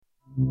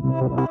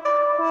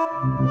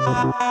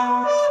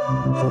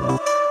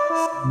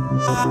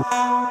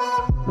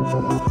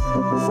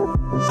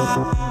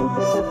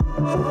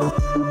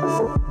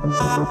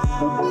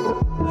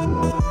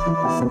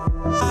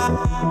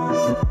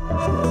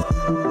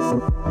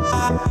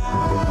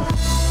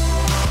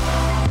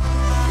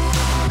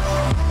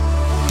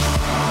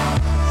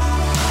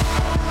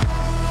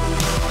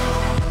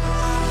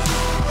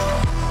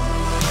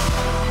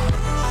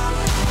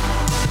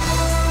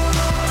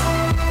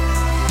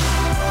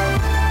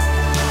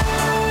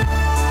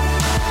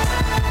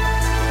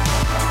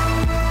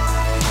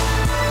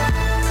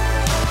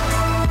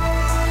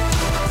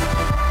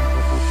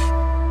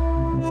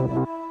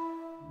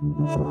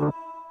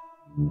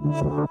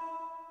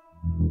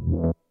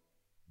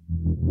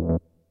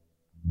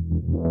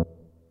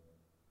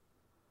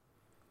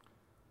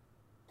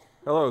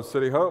Hello,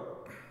 City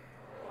Hope.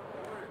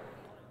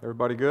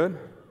 Everybody good?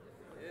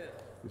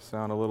 You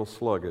sound a little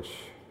sluggish.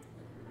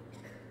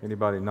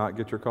 Anybody not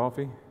get your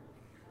coffee?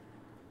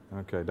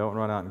 Okay, don't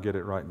run out and get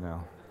it right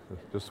now.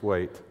 Just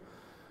wait.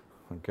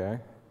 Okay?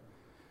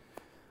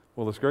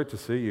 Well, it's great to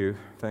see you.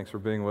 Thanks for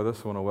being with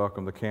us. I want to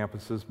welcome the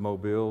campuses,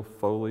 Mobile,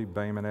 Foley,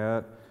 Bay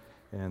Minette,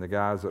 and the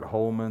guys at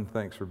Holman.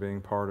 Thanks for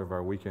being part of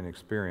our weekend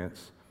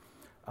experience.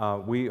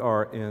 We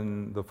are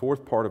in the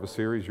fourth part of a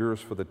series,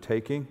 Yours for the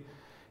Taking.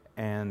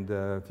 And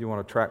if you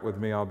want to track with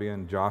me, I'll be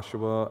in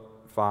Joshua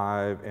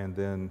 5, and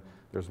then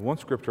there's one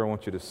scripture I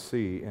want you to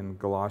see in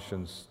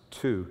Galatians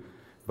 2,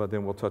 but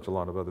then we'll touch a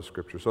lot of other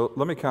scriptures. So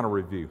let me kind of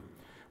review.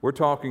 We're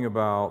talking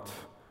about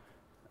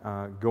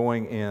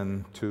going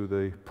into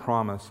the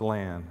promised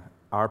land,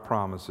 our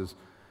promises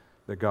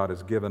that God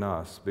has given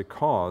us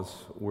because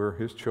we're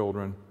His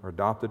children, are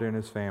adopted in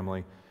His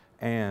family,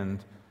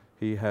 and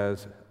we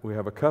have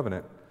a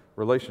covenant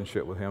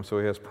relationship with Him, so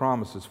He has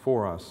promises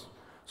for us.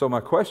 So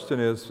my question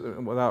is,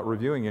 without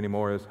reviewing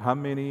anymore, is how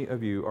many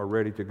of you are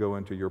ready to go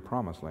into your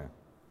promised land?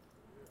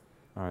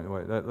 All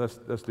right, wait,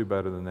 let's do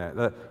better than that.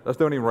 Let's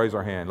don't even raise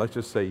our hand. Let's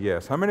just say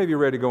yes. How many of you are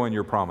ready to go in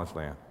your promised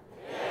land?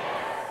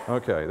 Yes.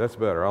 Okay, that's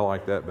better. I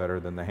like that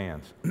better than the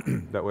hands.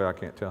 That way I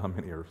can't tell how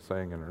many are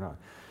saying it or not.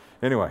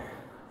 Anyway,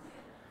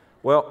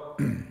 well,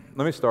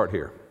 let me start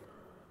here.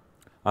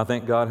 I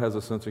think God has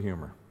a sense of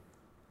humor.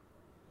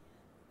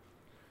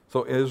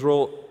 So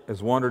Israel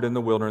has wandered in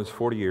the wilderness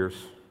 40 years.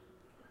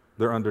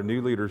 They're under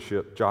new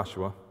leadership,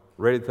 Joshua,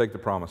 ready to take the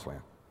promised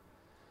land.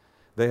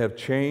 They have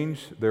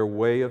changed their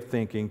way of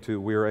thinking to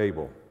we're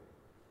able.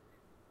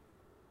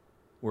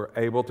 We're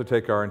able to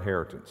take our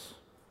inheritance.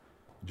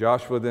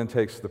 Joshua then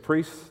takes the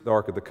priests, the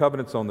Ark of the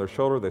Covenant's on their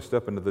shoulder. They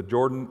step into the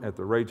Jordan at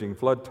the raging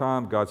flood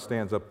time. God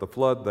stands up the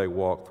flood. They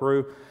walk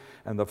through,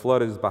 and the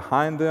flood is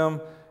behind them,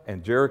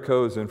 and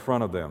Jericho is in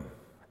front of them.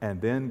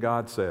 And then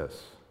God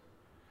says,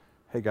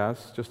 hey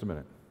guys, just a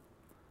minute.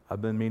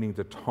 I've been meaning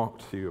to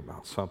talk to you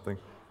about something.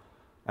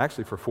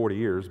 Actually for 40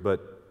 years,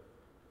 but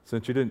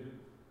since you didn't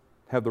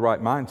have the right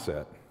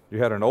mindset, you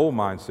had an old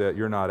mindset,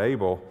 you're not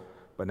able,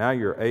 but now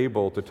you're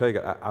able to take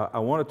it. I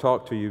want to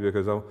talk to you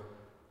because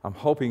I'm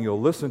hoping you'll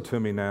listen to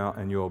me now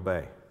and you'll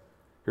obey.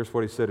 Here's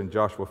what He said in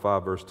Joshua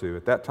 5, verse 2.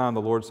 At that time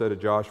the Lord said to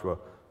Joshua,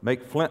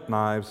 make flint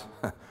knives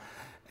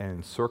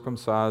and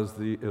circumcise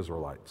the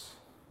Israelites.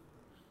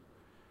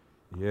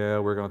 Yeah,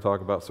 we're going to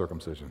talk about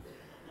circumcision.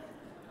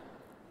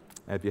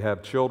 And if you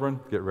have children,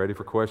 get ready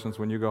for questions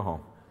when you go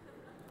home.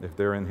 If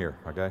they're in here,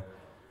 okay?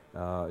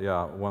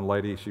 One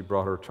lady, she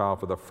brought her child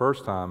for the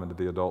first time into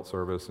the adult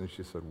service, and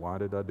she said, why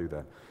did I do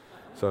that?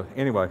 So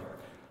anyway,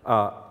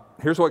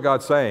 here's what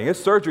God's saying. It's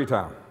surgery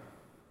time.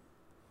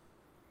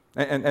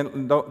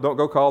 And don't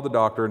go call the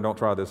doctor and don't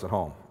try this at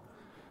home,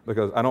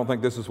 because I don't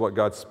think this is what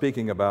God's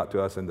speaking about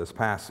to us in this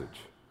passage.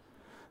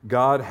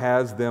 God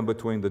has them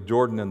between the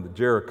Jordan and the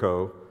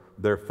Jericho.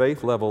 Their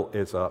faith level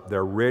is up.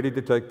 They're ready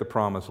to take the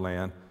promised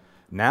land.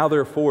 Now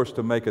they're forced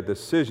to make a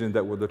decision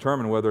that will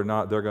determine whether or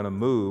not they're going to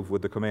move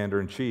with the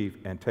commander-in-chief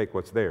and take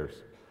what's theirs.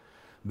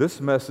 This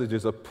message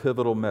is a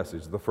pivotal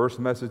message. The first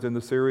message in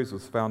the series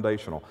was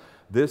foundational.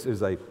 This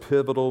is a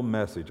pivotal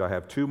message. I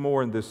have two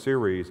more in this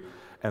series,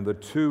 and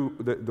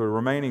the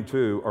remaining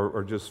two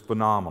are just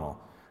phenomenal.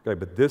 Okay,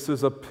 but this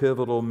is a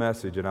pivotal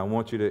message, and I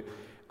want you to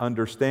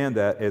understand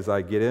that as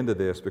I get into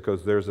this,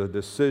 because there's a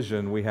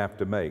decision we have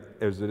to make.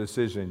 There's a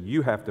decision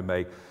you have to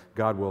make.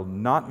 God will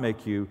not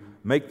make you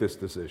make this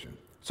decision.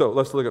 So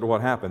let's look at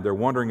what happened. They're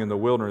wandering in the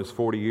wilderness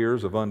 40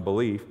 years of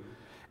unbelief,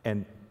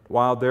 and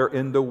while they're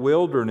in the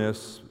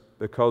wilderness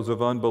because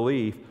of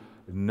unbelief,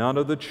 none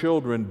of the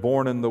children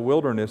born in the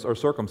wilderness are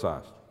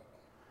circumcised.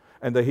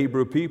 And the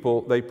Hebrew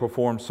people, they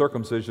performed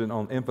circumcision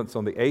on infants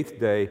on the 8th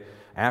day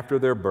after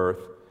their birth.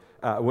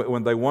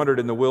 When they wandered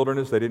in the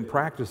wilderness, they didn't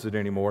practice it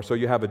anymore. So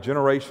you have a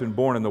generation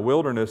born in the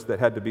wilderness that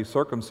had to be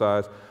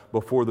circumcised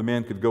before the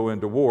men could go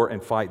into war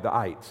and fight the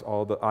ites,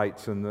 all the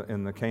ites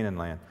in the Canaan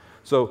land.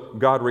 So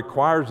God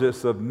requires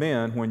this of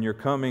men when you're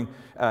coming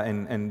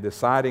and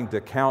deciding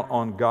to count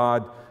on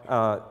God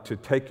to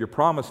take your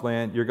promised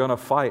land. You're going to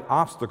fight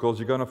obstacles,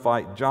 you're going to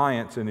fight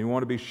giants, and you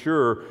want to be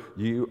sure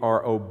you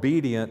are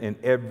obedient in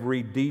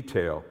every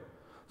detail.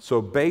 So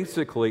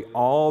basically,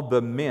 all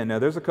the men, now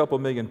there's a couple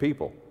million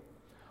people,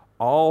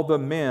 all the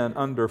men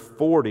under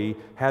 40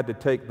 had to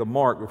take the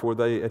mark before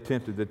they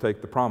attempted to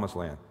take the promised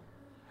land.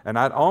 And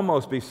I'd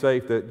almost be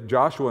safe that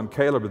Joshua and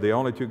Caleb are the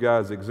only two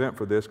guys exempt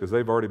for this because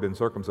they've already been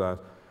circumcised.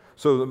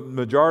 So the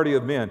majority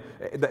of men,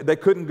 they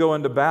couldn't go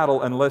into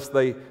battle unless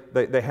they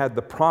had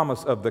the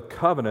promise of the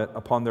covenant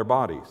upon their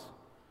bodies.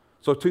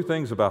 So two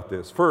things about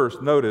this.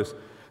 First, notice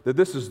that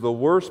this is the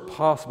worst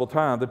possible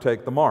time to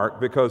take the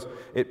mark because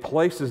it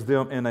places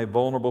them in a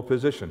vulnerable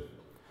position.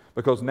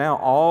 Because now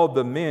all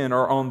the men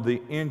are on the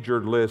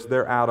injured list.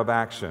 They're out of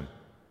action.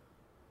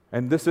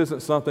 And this isn't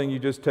something you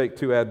just take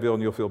 2 Advil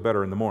and you'll feel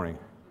better in the morning.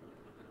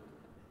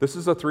 This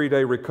is a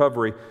 3-day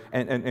recovery.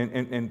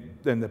 And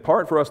the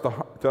part for us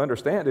to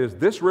understand is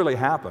this really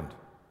happened.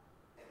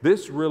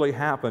 This really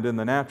happened in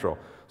the natural.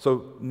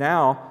 So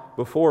now,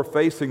 before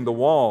facing the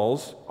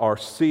walls or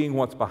seeing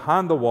what's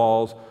behind the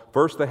walls,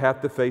 first they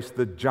have to face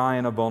the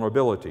giant of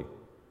vulnerability.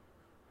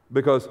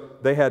 Because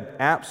they had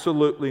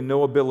absolutely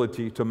no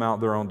ability to mount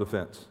their own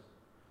defense.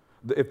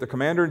 If the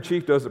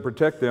commander-in-chief doesn't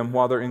protect them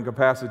while they're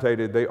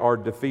incapacitated, they are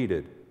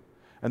defeated.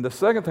 And the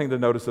second thing to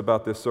notice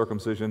about this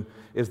circumcision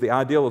is the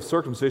ideal of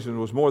circumcision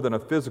was more than a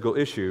physical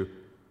issue,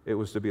 it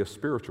was to be a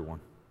spiritual one.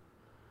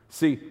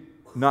 See,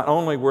 not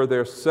only were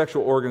their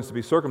sexual organs to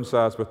be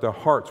circumcised, but their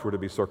hearts were to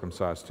be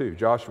circumcised too.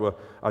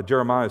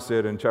 Jeremiah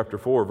said in chapter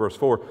 4, verse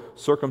 4,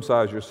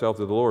 circumcise yourself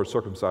to the Lord,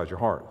 circumcise your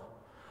heart.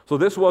 So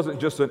this wasn't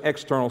just an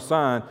external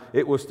sign,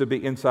 it was to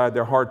be inside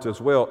their hearts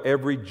as well.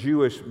 Every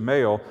Jewish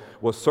male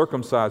was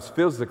circumcised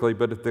physically,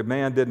 but if the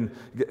man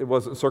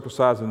wasn't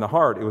circumcised in the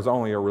heart, it was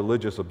only a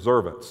religious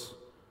observance.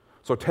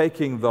 So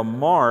taking the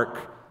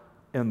mark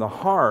in the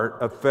heart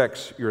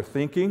affects your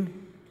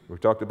thinking. We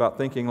talked about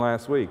thinking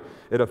last week.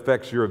 It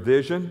affects your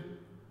vision,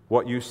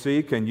 what you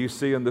see, can you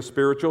see in the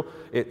spiritual?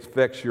 It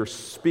affects your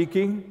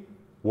speaking,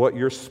 what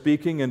you're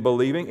speaking and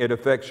believing. It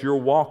affects your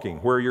walking,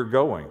 where you're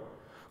going.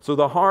 So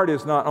the heart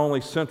is not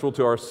only central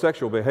to our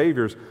sexual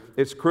behaviors,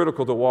 it's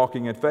critical to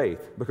walking in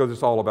faith because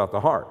it's all about the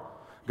heart.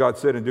 God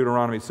said in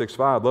Deuteronomy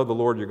 6:5, love the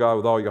Lord your God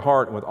with all your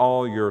heart and with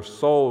all your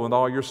soul and with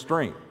all your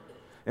strength.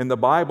 In the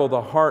Bible,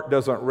 the heart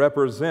doesn't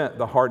represent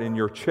the heart in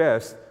your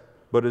chest,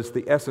 but it's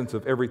the essence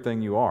of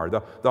everything you are.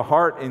 The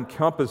heart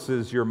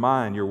encompasses your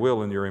mind, your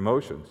will, and your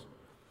emotions.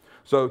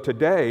 So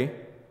today,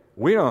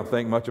 we don't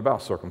think much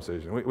about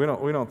circumcision. We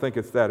don't think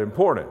it's that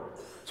important.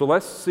 So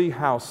let's see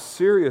how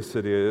serious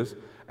it is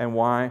and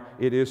why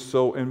it is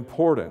so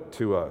important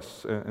to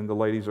us. And the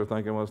ladies are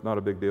thinking, well, it's not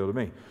a big deal to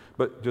me.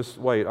 But just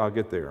wait, I'll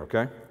get there,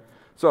 okay?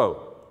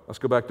 So let's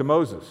go back to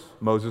Moses.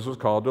 Moses was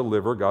called to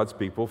deliver God's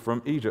people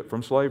from Egypt,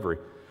 from slavery.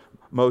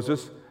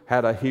 Moses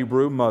had a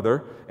Hebrew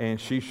mother,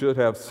 and she should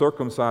have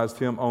circumcised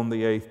him on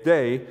the 8th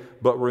day.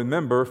 But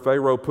remember,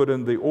 Pharaoh put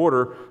in the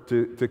order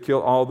to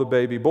kill all the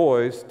baby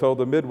boys, told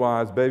the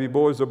midwives, baby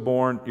boys are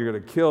born, you're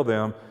going to kill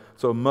them.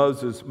 So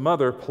Moses'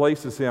 mother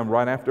places him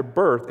right after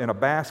birth in a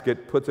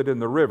basket, puts it in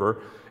the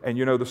river, and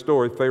you know the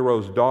story.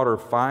 Pharaoh's daughter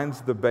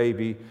finds the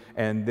baby,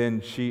 and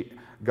then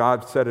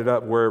God set it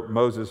up where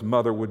Moses'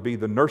 mother would be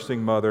the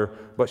nursing mother,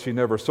 but she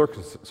never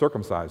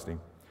circumcised him.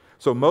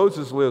 So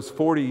Moses lives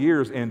 40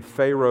 years in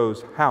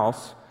Pharaoh's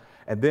house,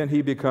 and then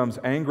he becomes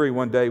angry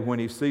one day when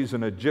he sees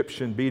an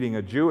Egyptian beating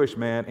a Jewish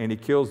man, and he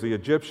kills the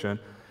Egyptian.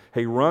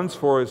 He runs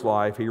for his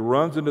life. He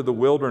runs into the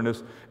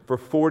wilderness for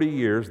 40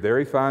 years. There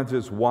he finds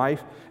his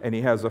wife, and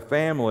he has a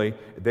family.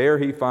 There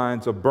he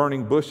finds a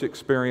burning bush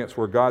experience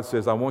where God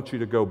says, I want you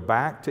to go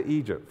back to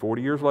Egypt.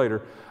 40 years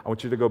later, I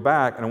want you to go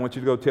back, and I want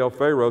you to go tell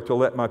Pharaoh to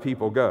let my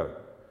people go.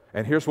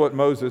 And here's what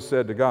Moses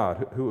said to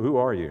God. Who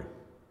are you?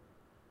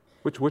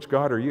 Which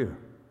God are you?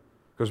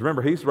 Because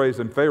remember, he's raised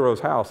in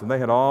Pharaoh's house, and they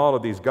had all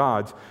of these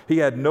gods. He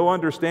had no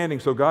understanding,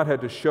 so God had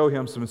to show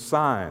him some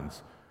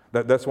signs.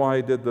 That's why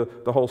he did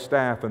the whole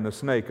staff and the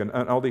snake and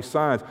all these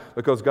signs,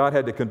 because God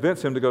had to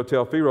convince him to go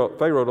tell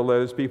Pharaoh to let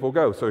his people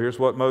go. So here's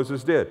what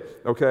Moses did.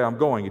 Okay, I'm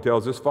going. He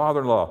tells his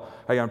father-in-law,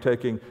 hey, I'm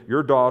taking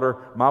your daughter,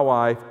 my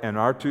wife, and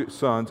our 2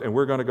 sons, and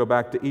we're going to go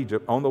back to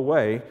Egypt. On the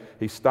way,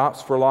 he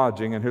stops for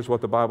lodging, and here's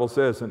what the Bible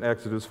says in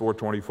Exodus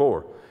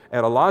 4:24.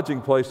 At a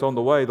lodging place on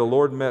the way, the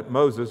Lord met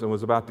Moses and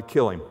was about to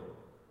kill him.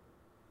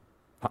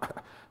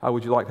 How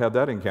would you like to have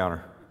that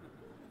encounter?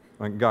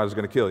 Like God is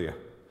going to kill you.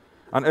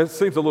 And it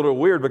seems a little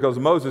weird because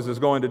Moses is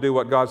going to do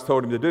what God's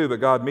told him to do, but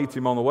God meets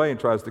him on the way and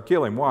tries to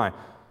kill him. Why?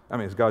 I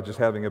mean, is God just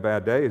having a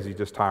bad day? Is he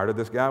just tired of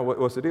this guy?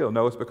 What's the deal?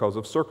 No, it's because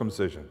of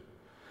circumcision.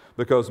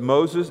 Because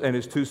Moses and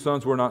his 2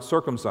 sons were not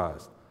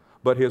circumcised.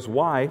 But his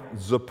wife,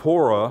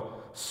 Zipporah,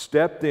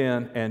 stepped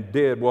in and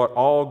did what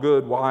all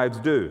good wives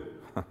do.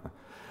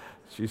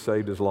 She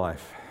saved his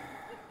life.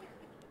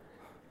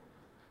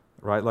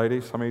 Right,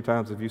 ladies? How many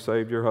times have you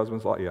saved your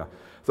husband's life? Yeah.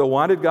 So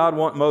why did God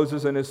want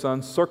Moses and his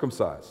sons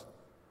circumcised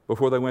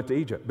before they went to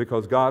Egypt?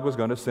 Because God was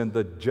going to send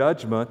the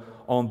judgment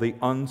on the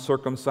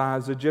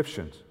uncircumcised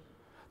Egyptians.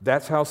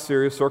 That's how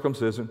serious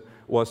circumcision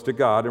was to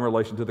God in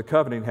relation to the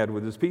covenant he had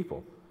with his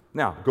people.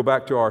 Now, go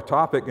back to our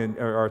topic and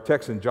our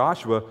text in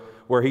Joshua.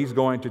 where he's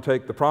going to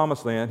take the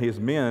promised land. His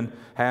men,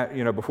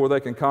 before they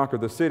can conquer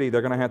the city,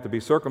 they're going to have to be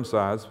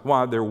circumcised.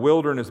 Why? They're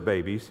wilderness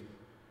babies.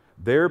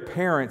 Their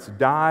parents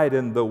died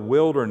in the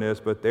wilderness,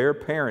 but their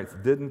parents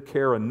didn't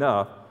care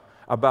enough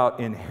about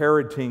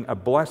inheriting a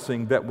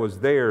blessing that was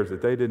theirs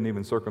that they didn't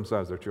even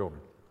circumcise their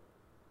children.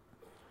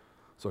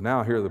 So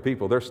now here are the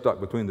people. They're stuck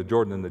between the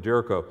Jordan and the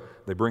Jericho.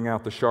 They bring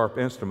out the sharp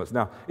instruments.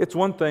 Now, it's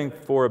one thing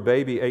for a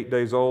baby 8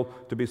 days old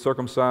to be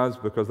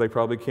circumcised because they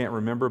probably can't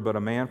remember, but a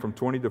man from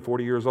 20 to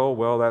 40 years old,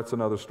 well, that's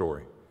another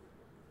story.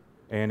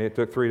 And it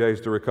took 3 days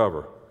to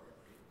recover.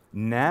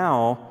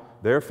 Now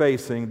they're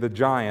facing the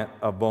giant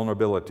of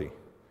vulnerability.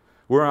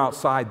 We're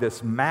outside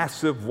this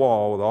massive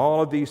wall with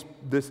all of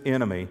this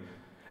enemy.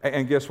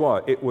 And guess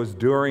what? It was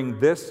during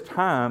this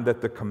time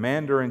that the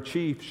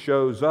commander-in-chief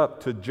shows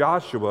up to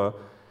Joshua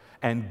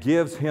and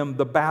gives him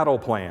the battle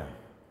plan.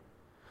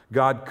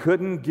 God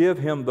couldn't give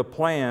him the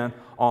plan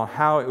on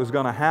how it was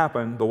going to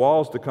happen, the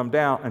walls to come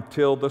down,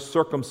 until the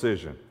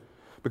circumcision.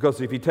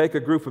 Because if you take a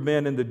group of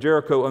men into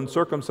Jericho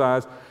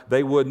uncircumcised,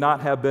 they would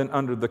not have been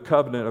under the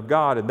covenant of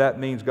God, and that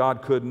means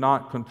God could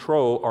not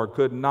control or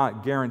could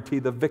not guarantee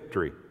the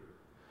victory.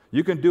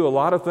 You can do a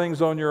lot of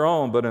things on your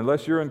own, but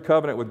unless you're in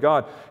covenant with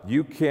God,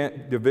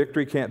 the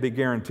victory can't be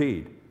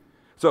guaranteed.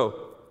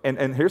 So,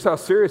 and here's how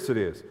serious it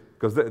is.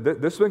 Because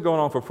this has been going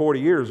on for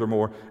 40 years or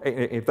more.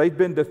 If they've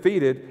been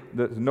defeated,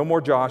 no more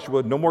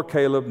Joshua, no more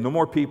Caleb, no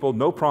more people,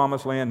 no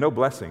promised land, no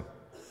blessing.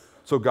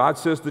 So God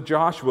says to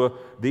Joshua,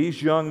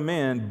 these young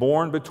men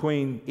born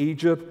between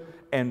Egypt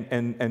and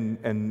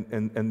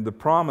the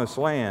promised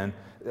land,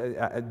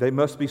 they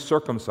must be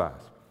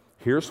circumcised.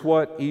 Here's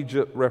what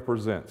Egypt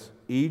represents.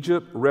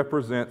 Egypt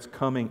represents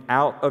coming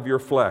out of your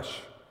flesh.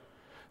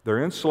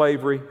 They're in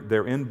slavery,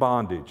 they're in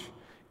bondage.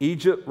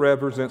 Egypt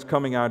represents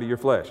coming out of your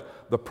flesh.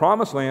 The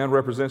promised land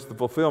represents the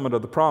fulfillment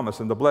of the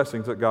promise and the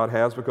blessings that God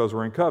has because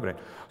we're in covenant.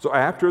 So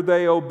after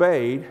they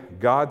obeyed,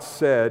 God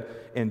said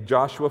in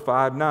Joshua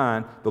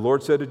 5:9, the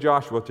Lord said to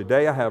Joshua,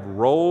 today I have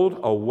rolled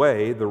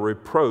away the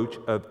reproach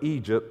of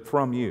Egypt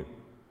from you.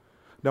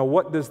 Now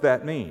what does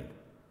that mean?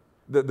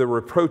 The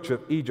reproach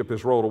of Egypt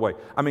is rolled away.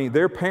 I mean,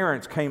 their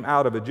parents came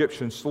out of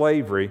Egyptian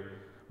slavery,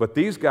 but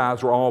these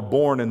guys were all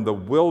born in the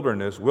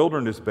wilderness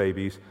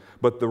babies,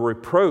 but the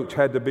reproach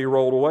had to be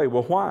rolled away.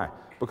 Well, why?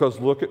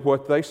 Because look at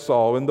what they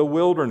saw in the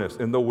wilderness.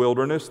 In the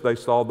wilderness, they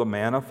saw the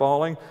manna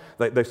falling.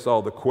 They saw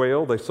the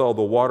quail. They saw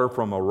the water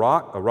from a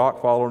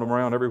rock following them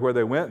around everywhere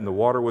they went, and the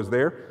water was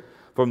there.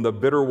 From the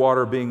bitter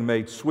water being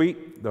made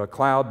sweet, the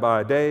cloud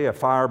by day, a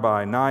fire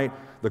by night,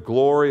 the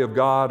glory of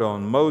God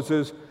on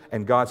Moses,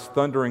 and God's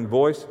thundering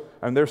voice.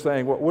 And they're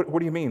saying, what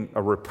do you mean,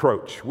 a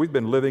reproach? We've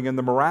been living in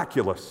the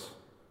miraculous.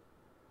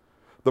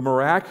 The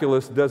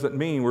miraculous doesn't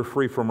mean we're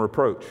free from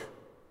reproach.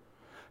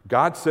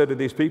 God said to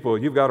these people,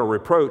 you've got a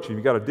reproach and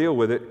you've got to deal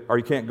with it or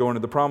you can't go into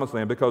the promised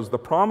land, because the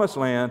promised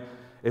land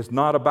is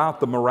not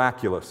about the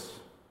miraculous.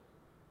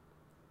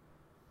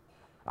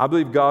 I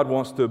believe God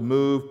wants to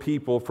move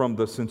people from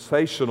the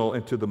sensational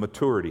into the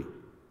maturity.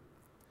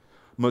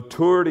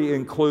 Maturity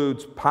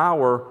includes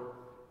power,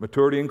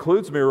 maturity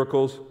includes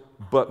miracles,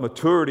 but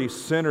maturity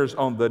centers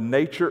on the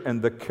nature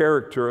and the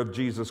character of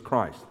Jesus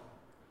Christ.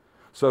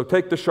 So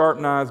take the sharp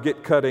knives,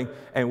 get cutting,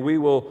 and we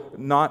will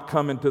not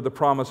come into the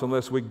promise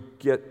unless we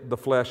get the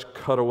flesh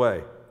cut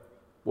away.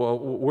 Well,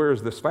 where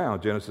is this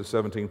found? Genesis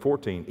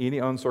 17:14. Any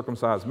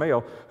uncircumcised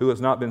male who has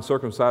not been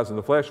circumcised in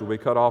the flesh will be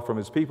cut off from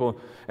his people,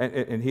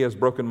 and he has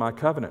broken my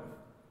covenant.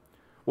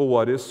 Well,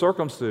 what is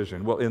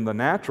circumcision? Well, in the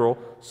natural,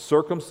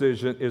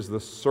 circumcision is the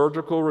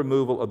surgical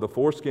removal of the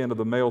foreskin of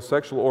the male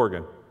sexual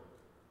organ.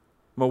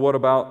 Well, what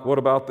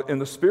about in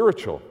the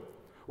spiritual?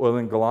 Well,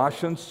 in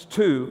Galatians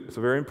 2, it's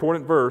a very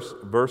important verse,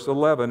 verse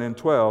 11 and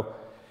 12,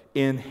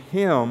 in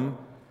him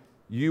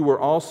you were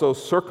also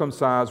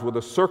circumcised with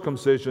a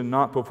circumcision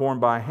not performed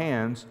by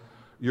hands,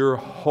 your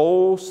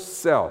whole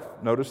self,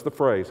 notice the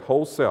phrase,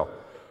 whole self,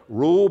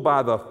 ruled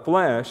by the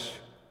flesh,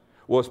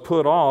 was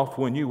put off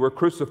when you were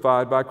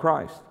crucified by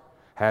Christ,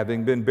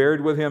 having been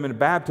buried with him in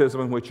baptism,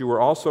 in which you were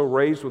also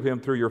raised with him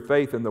through your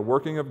faith in the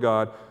working of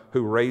God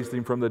who raised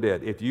him from the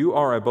dead. If you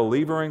are a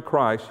believer in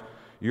Christ,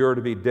 you are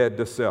to be dead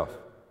to self.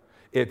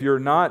 If you're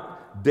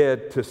not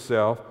dead to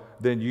self,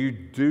 then you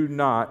do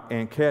not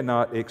and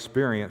cannot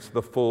experience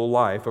the full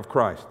life of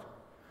Christ.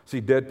 See,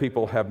 dead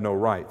people have no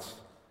rights.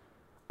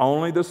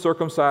 Only the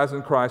circumcised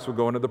in Christ will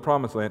go into the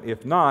promised land.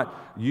 If not,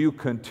 you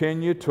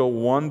continue to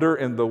wander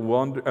in the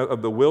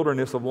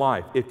wilderness of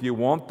life. If you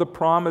want the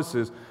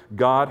promises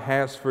God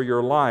has for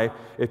your life,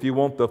 if you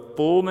want the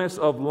fullness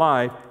of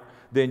life,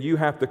 then you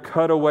have to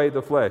cut away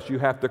the flesh. You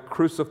have to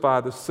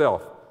crucify the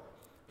self.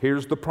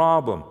 Here's the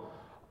problem.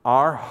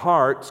 Our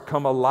hearts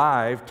come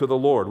alive to the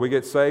Lord. We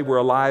get saved, we're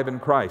alive in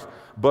Christ.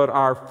 But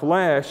our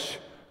flesh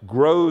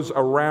grows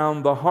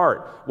around the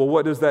heart. Well,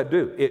 what does that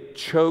do? It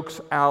chokes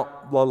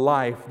out the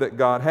life that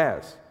God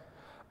has.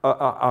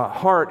 A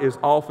heart is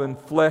often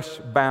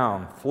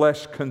flesh-bound,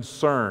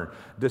 flesh-concerned.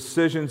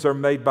 Decisions are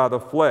made by the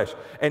flesh.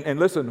 And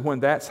listen, when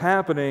that's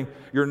happening,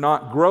 you're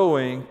not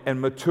growing and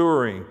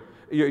maturing.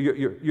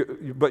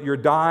 but you're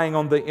dying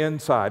on the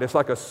inside. It's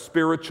like a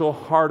spiritual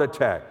heart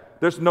attack.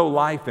 There's no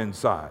life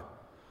inside.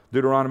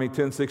 Deuteronomy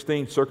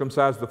 10:16,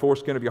 circumcise the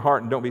foreskin of your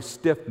heart and don't be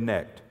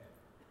stiff-necked.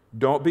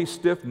 Don't be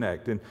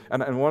stiff-necked. And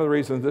one of the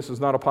reasons this is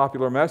not a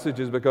popular message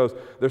is because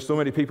there's so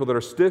many people that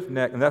are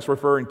stiff-necked, and that's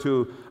referring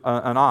to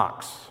an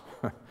ox.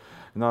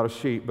 Not a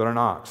sheep, but an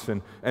ox.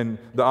 And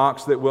the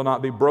ox that will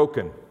not be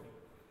broken.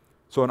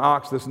 So an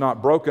ox that's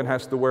not broken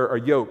has to wear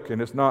a yoke,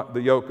 and it's not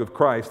the yoke of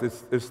Christ,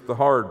 it's the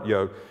hard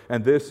yoke.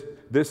 And this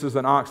is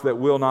an ox that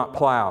will not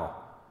plow.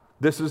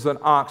 This is an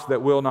ox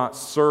that will not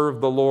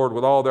serve the Lord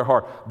with all their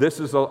heart.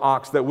 This is an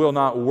ox that will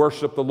not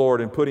worship the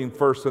Lord and put Him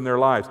first in their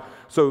lives.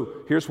 So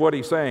here's what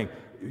he's saying.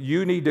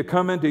 You need to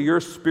come into your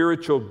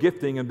spiritual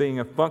gifting and being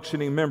a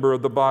functioning member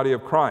of the body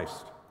of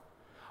Christ.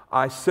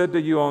 I said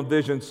to you on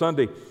Vision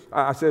Sunday,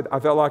 I said, I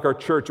felt like our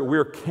church,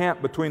 we're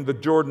camped between the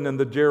Jordan and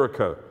the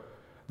Jericho,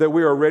 that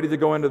we are ready to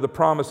go into the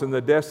promise and the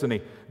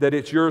destiny, that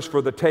it's yours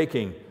for the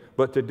taking.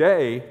 But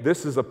today,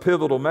 this is a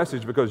pivotal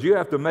message because you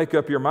have to make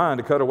up your mind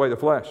to cut away the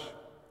flesh.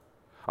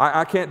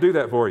 I can't do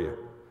that for you.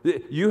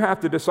 You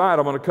have to decide,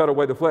 I'm going to cut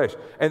away the flesh.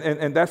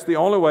 And that's the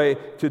only way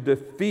to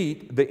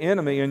defeat the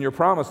enemy in your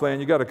promised land.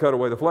 You got to cut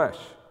away the flesh.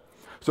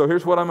 So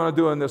here's what I'm going to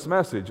do in this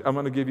message. I'm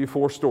going to give you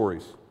 4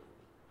 stories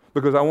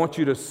because I want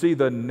you to see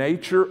the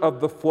nature of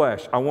the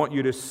flesh. I want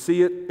you to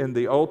see it in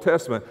the Old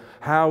Testament,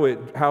 how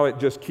it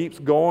just keeps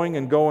going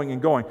and going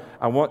and going.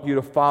 I want you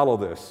to follow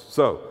this.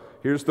 So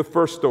here's the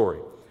first story.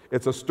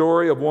 It's a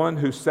story of one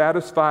who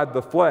satisfied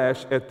the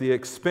flesh at the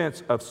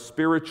expense of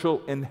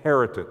spiritual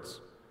inheritance.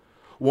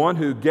 One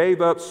who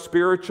gave up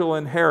spiritual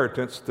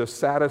inheritance to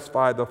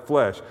satisfy the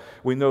flesh.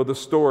 We know the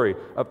story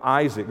of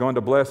Isaac going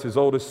to bless his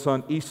oldest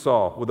son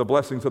Esau with the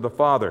blessings of the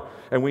father.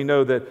 And we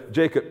know that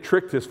Jacob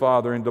tricked his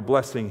father into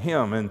blessing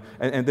him. And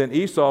then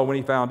Esau, when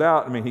he found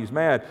out, he's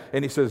mad.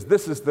 And he says,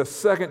 this is the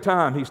second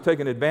time he's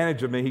taken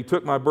advantage of me. He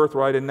took my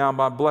birthright and now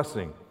my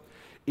blessing.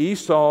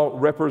 Esau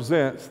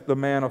represents the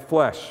man of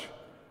flesh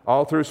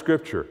all through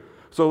Scripture.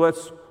 So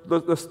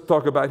let's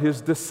talk about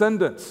his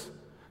descendants.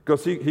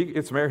 Because he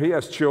gets married, he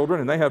has children,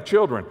 and they have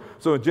children.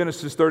 So in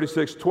Genesis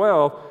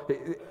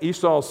 36:12,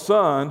 Esau's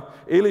son,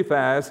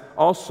 Eliphaz,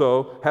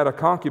 also had a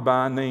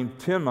concubine named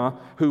Timnah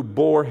who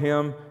bore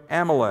him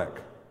Amalek.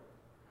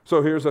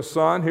 So here's a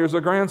son, here's a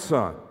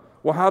grandson.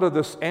 Well, how do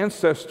the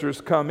ancestors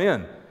come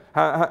in?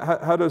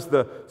 How does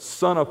the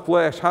son of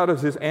flesh, how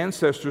does his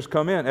ancestors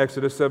come in?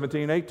 Exodus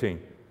 17:18.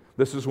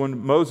 This is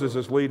when Moses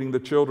is leading the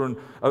children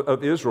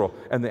of Israel.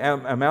 And the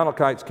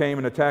Amalekites came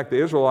and attacked the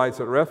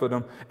Israelites at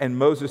Rephidim. And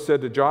Moses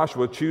said to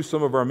Joshua, choose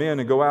some of our men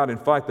and go out and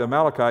fight the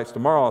Amalekites.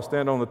 Tomorrow I'll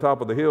stand on the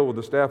top of the hill with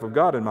the staff of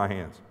God in my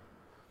hands.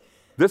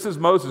 This is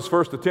Moses'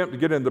 first attempt to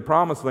get into the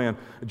promised land.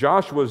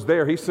 Joshua's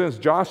there. He sends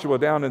Joshua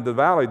down into the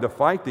valley to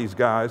fight these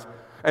guys.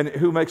 And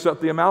who makes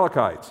up the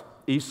Amalekites?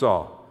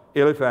 Esau,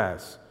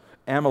 Eliphaz,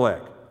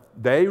 Amalek.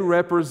 They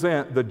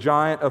represent the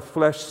giant of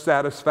flesh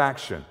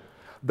satisfaction.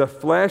 The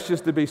flesh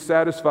is to be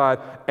satisfied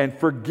and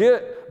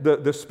forget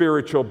the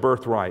spiritual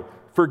birthright.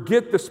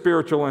 Forget the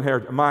spiritual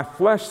inheritance. My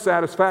flesh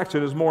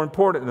satisfaction is more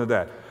important than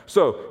that.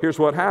 So here's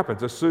what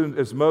happens. As soon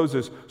as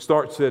Moses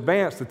starts to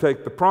advance to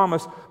take the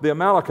promise, the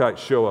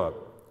Amalekites show up.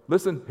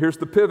 Listen, here's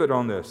the pivot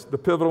on this, the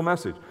pivotal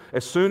message.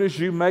 As soon as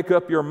you make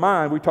up your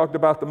mind, we talked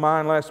about the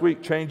mind last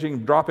week,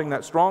 dropping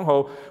that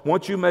stronghold.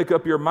 Once you make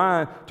up your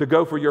mind to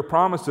go for your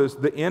promises,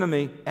 the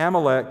enemy,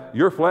 Amalek,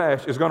 your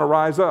flesh, is going to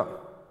rise up.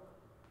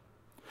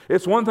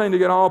 It's one thing to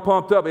get all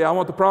pumped up. Yeah, I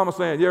want the promised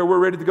land. Yeah, we're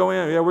ready to go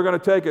in. Yeah, we're going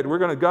to take it.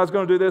 God's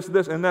going to do this and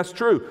this, and that's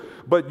true.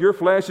 But your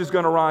flesh is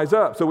going to rise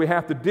up. So we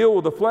have to deal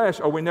with the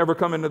flesh or we never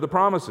come into the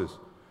promises.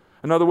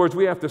 In other words,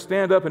 we have to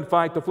stand up and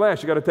fight the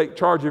flesh. You got to take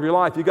charge of your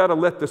life. You got to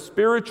let the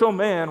spiritual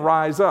man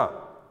rise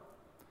up.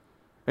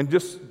 And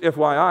just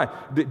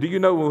FYI, do you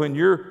know when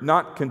you're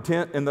not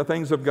content in the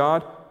things of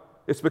God,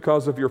 it's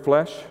because of your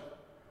flesh?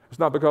 It's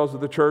not because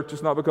of the church.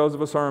 It's not because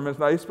of a sermon.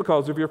 It's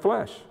because of your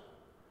flesh.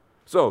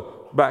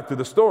 So, back to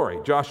the story.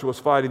 Joshua's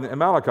fighting the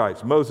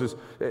Amalekites. Moses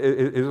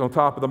is on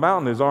top of the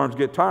mountain. His arms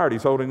get tired.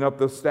 He's holding up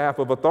the staff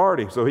of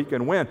authority so he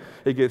can win.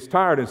 He gets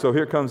tired, and so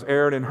here comes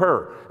Aaron and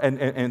Hur.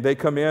 And they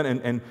come in,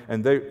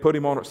 and they put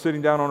him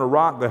sitting down on a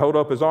rock. They hold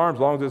up his arms.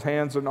 As long as his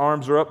hands and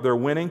arms are up, they're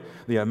winning.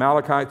 The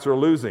Amalekites are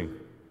losing.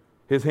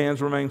 His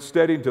hands remain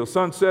steady until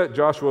sunset.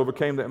 Joshua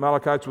overcame the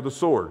Amalekites with a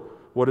sword.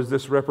 What does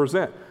this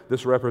represent?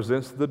 This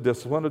represents the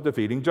discipline of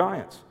defeating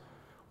giants.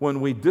 When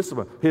we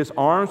discipline, his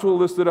arms will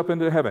lift it up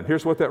into heaven.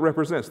 Here's what that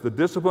represents, the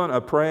discipline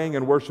of praying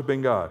and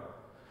worshiping God.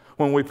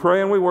 When we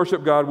pray and we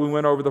worship God, we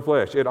win over the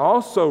flesh. It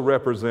also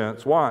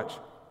represents, watch,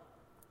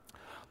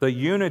 the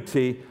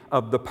unity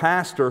of the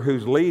pastor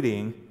who's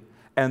leading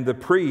and the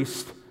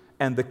priest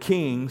and the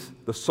kings,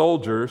 the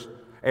soldiers.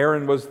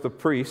 Aaron was the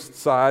priest's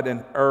side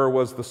and Hur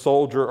was the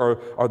soldier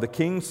or the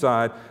king's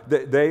side.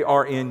 They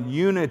are in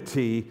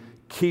unity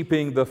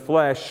keeping the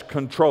flesh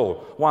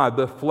controlled. Why?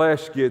 The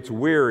flesh gets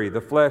weary.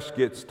 The flesh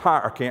gets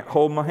tired. I can't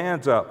hold my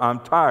hands up. I'm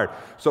tired.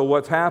 So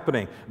what's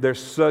happening?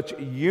 There's such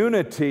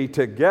unity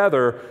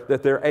together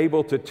that they're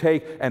able to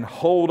take and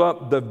hold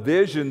up the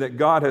vision that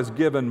God has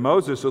given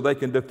Moses so they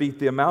can defeat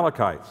the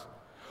Amalekites.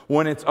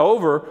 When it's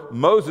over,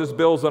 Moses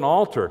builds an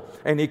altar,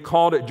 and he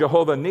called it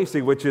Jehovah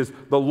Nissi, which is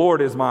the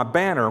Lord is my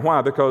banner.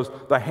 Why? Because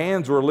the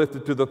hands were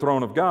lifted to the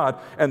throne of God,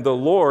 and the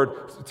Lord,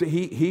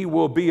 he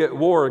will be at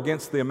war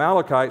against the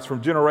Amalekites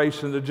from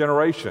generation to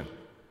generation.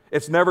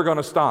 It's never going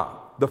to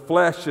stop. The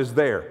flesh is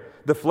there.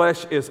 The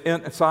flesh is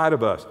inside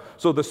of us.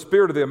 So the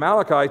spirit of the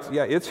Amalekites,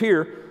 yeah, it's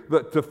here,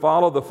 but to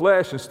follow the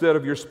flesh instead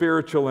of your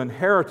spiritual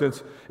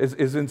inheritance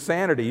is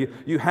insanity.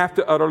 You have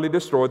to utterly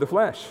destroy the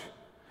flesh.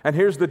 And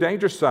here's the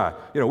dangerous side.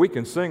 We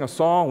can sing a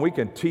song, we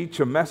can teach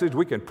a message,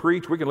 we can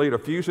preach, we can lead a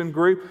fusion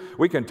group,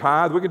 we can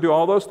tithe, we can do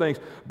all those things.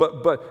 But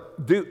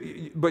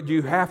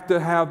you have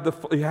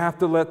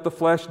to let the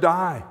flesh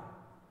die.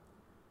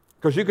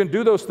 Because you can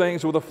do those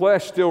things with the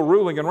flesh still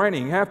ruling and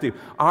reigning. You have to.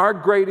 Our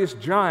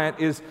greatest giant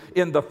is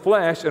in the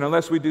flesh, and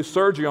unless we do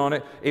surgery on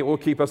it, it will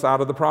keep us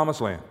out of the promised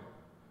land.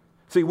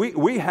 See,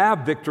 we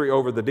have victory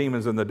over the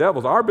demons and the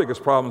devils. Our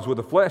biggest problem is with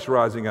the flesh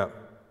rising up.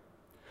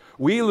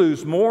 We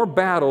lose more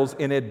battles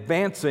in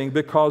advancing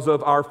because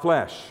of our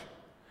flesh.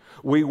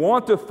 We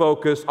want to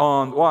focus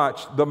on,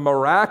 the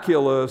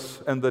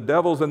miraculous and the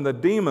devils and the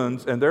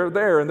demons, and they're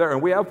there,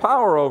 and we have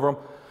power over them.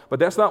 But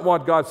that's not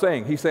what God's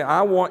saying. He's saying,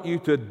 I want you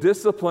to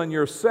discipline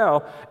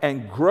yourself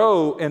and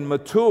grow and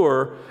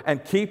mature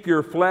and keep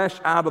your flesh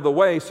out of the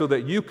way so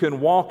that you can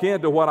walk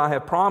into what I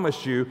have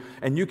promised you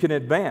and you can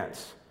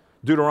advance.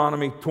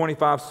 Deuteronomy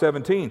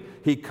 25:17.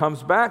 He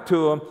comes back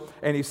to them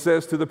and he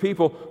says to the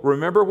people,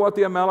 remember what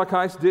the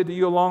Amalekites did to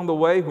you along the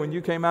way when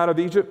you came out of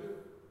Egypt?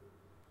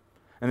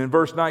 And in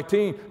verse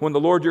 19, when the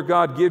Lord your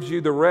God gives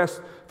you the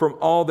rest from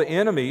all the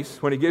enemies,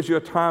 when he gives you a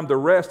time to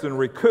rest and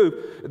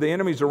recoup the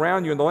enemies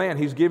around you in the land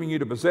he's giving you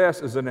to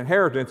possess as an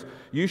inheritance,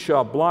 you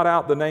shall blot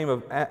out the name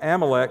of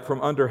Amalek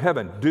from under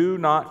heaven. Do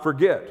not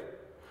forget.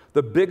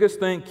 The biggest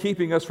thing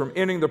keeping us from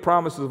entering the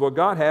promises of what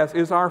God has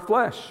is our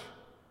flesh.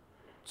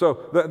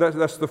 So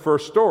that's the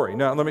first story.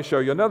 Now, let me show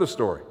you another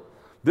story.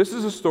 This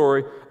is a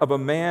story of a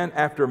man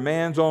after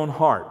man's own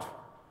heart.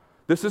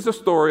 This is a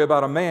story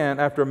about a man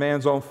after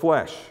man's own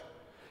flesh.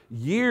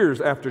 Years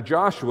after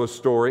Joshua's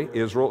story,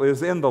 Israel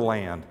is in the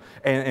land,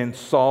 and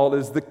Saul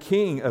is the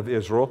king of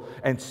Israel,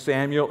 and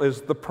Samuel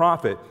is the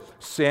prophet.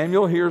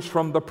 Samuel hears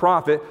from the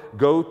prophet,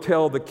 go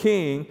tell the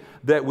king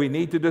that we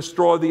need to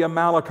destroy the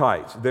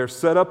Amalekites. They're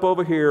set up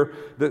over here.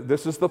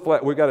 This is the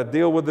flesh. We've got to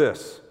deal with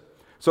this.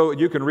 So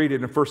you can read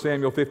it in 1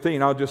 Samuel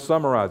 15. I'll just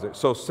summarize it.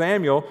 So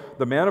Samuel,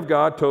 the man of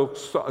God, told,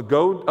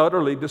 go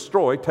utterly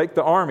destroy, take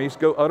the armies,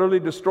 go utterly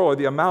destroy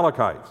the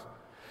Amalekites,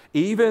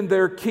 even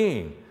their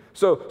king.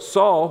 So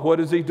Saul, what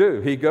does he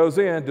do? He goes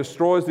in,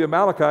 destroys the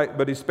Amalekite,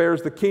 but he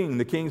spares the king.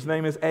 The king's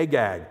name is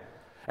Agag.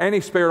 And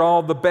he spared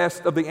all the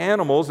best of the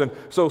animals. And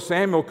so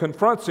Samuel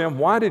confronts him,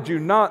 why did you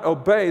not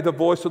obey the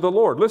voice of the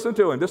Lord? Listen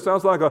to him. This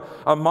sounds like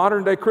a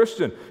modern-day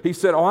Christian. He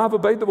said, I've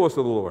obeyed the voice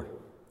of the Lord.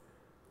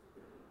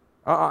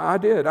 I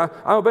did. I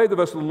obeyed the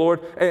voice of the Lord,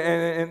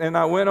 and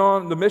I went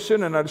on the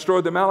mission, and I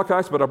destroyed the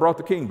Amalekites, but I brought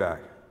the king back.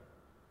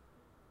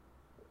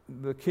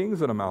 The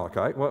king's an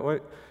Amalekite.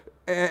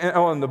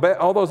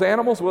 All those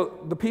animals, well,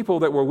 the people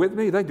that were with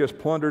me, they just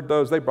plundered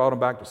those. They brought them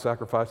back to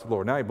sacrifice to the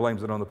Lord. Now he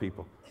blames it on the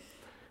people.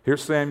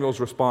 Here's Samuel's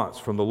response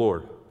from the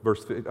Lord,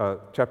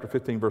 chapter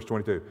 15, verse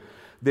 22.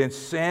 Then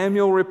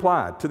Samuel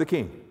replied to the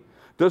king,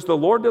 does the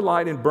Lord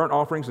delight in burnt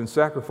offerings and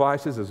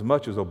sacrifices as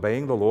much as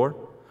obeying the Lord?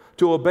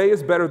 To obey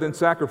is better than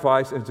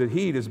sacrifice, and to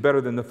heed is better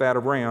than the fat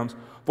of rams.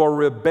 For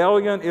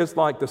rebellion is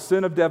like the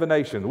sin of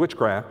divination,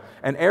 witchcraft,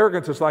 and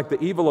arrogance is like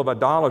the evil of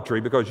idolatry.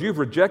 Because you've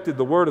rejected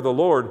the word of the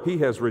Lord, he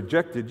has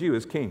rejected you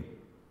as king.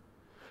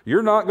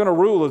 You're not going to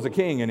rule as a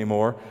king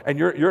anymore, and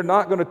you're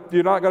not going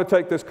to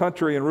take this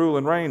country and rule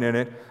and reign in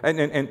it.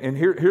 And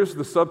here's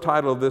the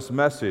subtitle of this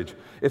message.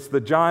 It's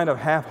the giant of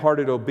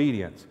half-hearted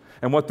obedience.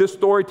 And what this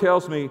story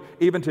tells me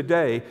even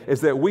today is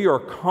that we are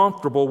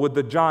comfortable with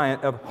the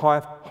giant of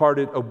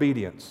half-hearted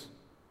obedience.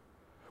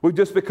 We've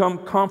just become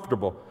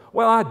comfortable.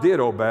 Well, I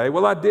did obey.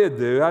 Well, I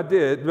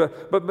did.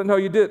 But no,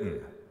 you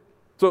didn't.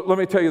 So let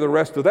me tell you the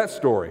rest of that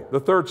story, the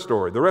third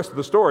story. The rest of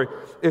the story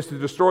is to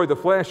destroy the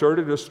flesh or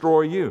to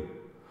destroy you.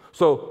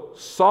 So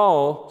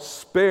Saul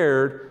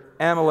spared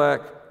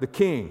Amalek the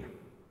king.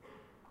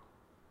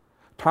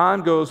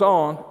 Time goes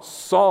on.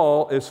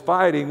 Saul is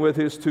fighting with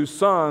his two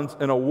sons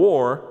in a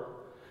war.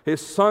 His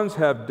sons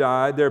have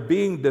died. They're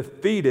being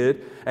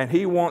defeated, and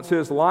he wants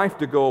his life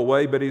to go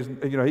away, but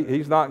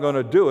he's not going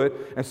to do it.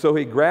 And so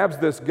he grabs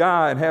this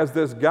guy and has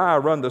this guy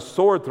run the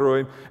sword through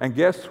him. And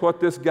guess what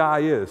this guy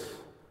is?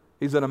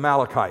 He's an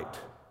Amalekite.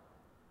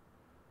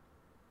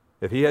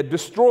 If he had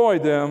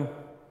destroyed them,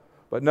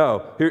 but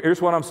no.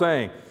 Here's what I'm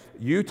saying.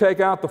 You take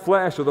out the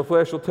flesh, or the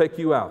flesh will take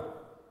you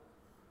out.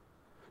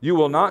 You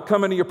will not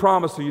come into your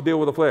promise till you deal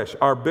with the flesh.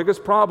 Our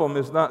biggest problem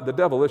is not the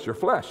devil, it's your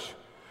flesh.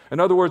 In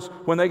other words,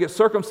 when they get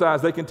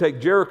circumcised, they can take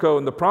Jericho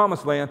and the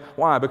promised land.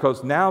 Why?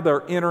 Because now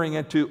they're entering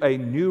into a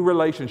new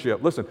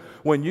relationship. Listen,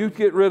 when you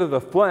get rid of the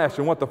flesh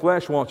and what the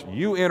flesh wants,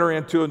 you enter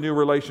into a new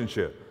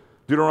relationship.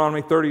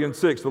 Deuteronomy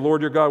 30:6, the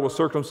Lord your God will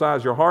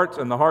circumcise your hearts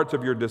and the hearts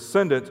of your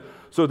descendants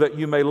so that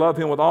you may love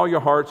him with all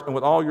your hearts and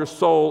with all your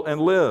soul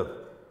and live.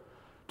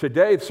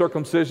 Today, the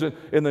circumcision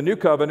in the new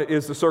covenant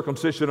is the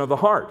circumcision of the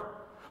heart.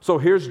 So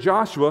here's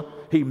Joshua.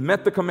 He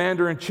met the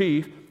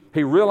commander-in-chief.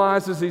 He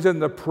realizes he's in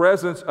the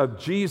presence of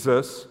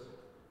Jesus,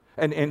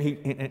 and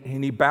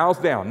he bows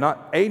down,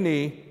 not a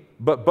knee,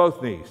 but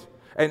both knees.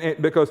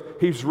 And because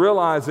he's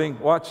realizing,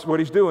 watch what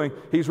he's doing,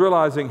 he's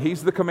realizing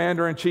he's the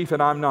commander-in-chief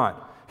and I'm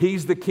not.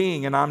 He's the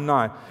king and I'm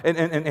not.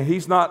 And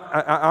he's not,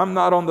 I'm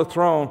not on the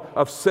throne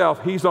of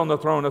self. He's on the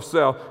throne of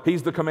self.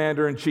 He's the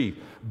commander-in-chief.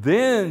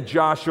 Then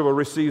Joshua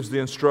receives the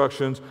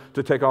instructions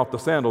to take off the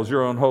sandals.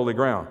 You're on holy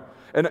ground.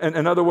 And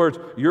in other words,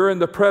 you're in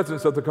the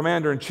presence of the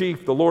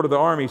commander-in-chief, the Lord of the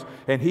armies,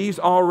 and he's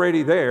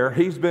already there.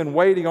 He's been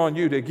waiting on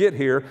you to get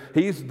here.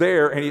 He's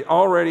there, and he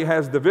already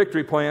has the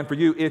victory plan for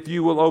you if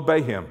you will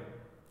obey him.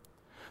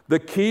 The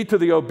key to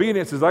the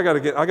obedience is I got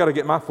to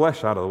get my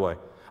flesh out of the way.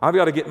 I've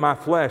got to get my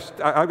flesh,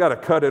 I've got to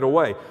cut it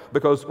away.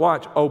 Because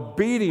watch,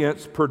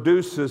 obedience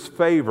produces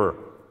favor.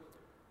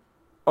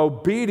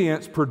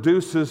 Obedience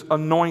produces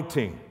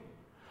anointing.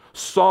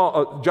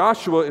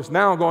 Joshua is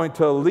now going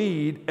to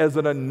lead as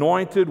an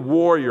anointed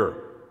warrior.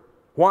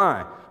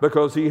 Why?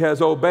 Because he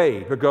has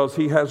obeyed, because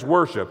he has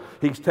worshiped.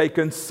 He's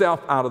taken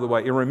self out of the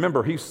way. And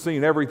remember, he's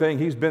seen everything.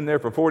 He's been there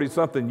for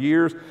 40-something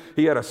years.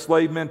 He had a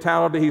slave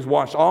mentality. He's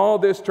watched all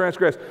this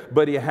transgress.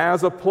 But he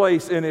has a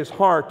place in his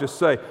heart to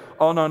say,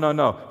 oh,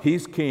 no.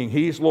 He's king.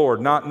 He's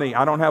Lord, not me.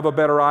 I don't have a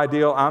better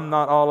ideal. I'm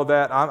not all of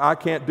that. I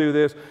can't do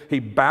this. He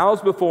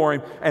bows before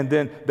him, and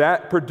then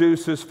that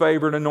produces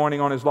favor and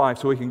anointing on his life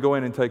so he can go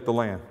in and take the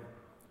land.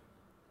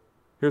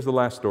 Here's the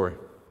last story.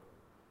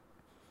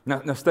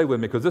 Now stay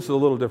with me because this is a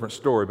little different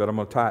story, but I'm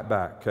going to tie it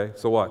back, okay?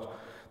 So watch.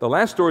 The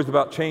last story is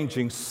about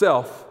changing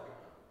self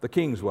the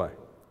king's way.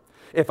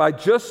 If I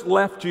just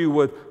left you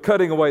with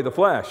cutting away the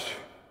flesh,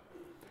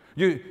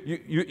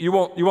 you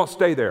won't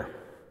stay there.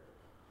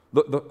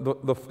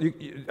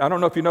 I don't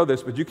know if you know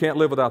this, but you can't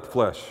live without the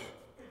flesh.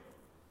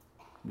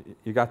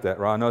 You got that,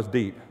 right? I know it's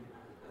deep.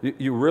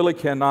 You really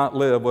cannot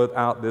live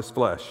without this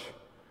flesh.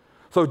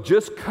 So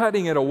just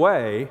cutting it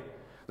away,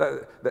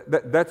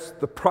 that's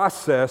the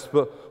process,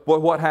 but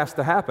what has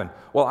to happen?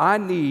 Well, I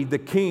need the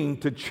king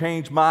to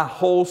change my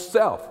whole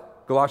self.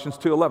 Colossians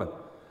 2:11.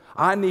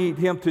 I need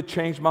him to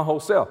change my whole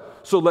self.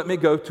 So let me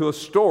go to a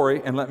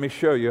story and let me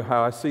show you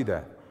how I see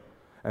that.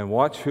 And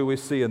watch who we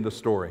see in the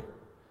story.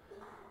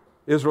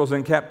 Israel's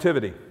in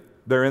captivity.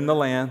 They're in the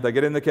land. They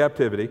get into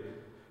captivity.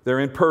 They're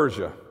in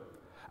Persia.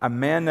 A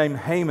man named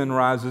Haman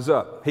rises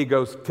up. He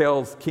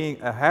tells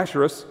King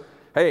Ahasuerus,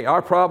 hey,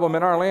 our problem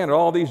in our land are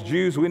all these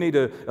Jews. We need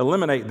to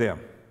eliminate them.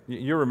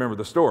 You remember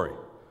the story.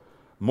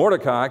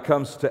 Mordecai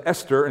comes to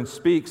Esther and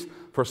speaks,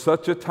 for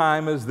such a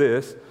time as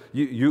this,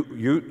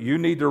 you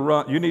need to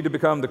run. You need to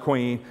become the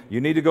queen. You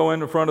need to go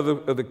in front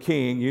of the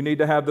king. You need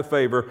to have the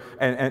favor,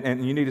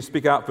 and you need to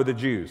speak out for the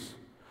Jews.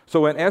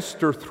 So in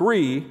Esther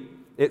 3,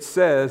 it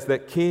says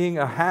that King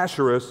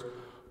Ahasuerus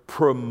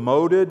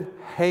promoted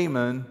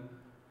Haman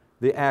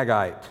the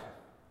Agagite.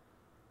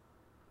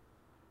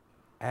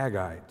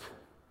 Agagite.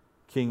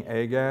 King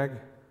Agag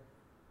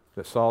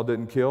that Saul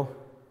didn't kill,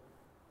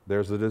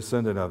 there's a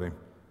descendant of him.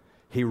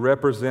 He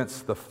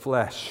represents the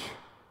flesh.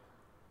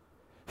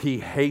 He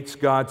hates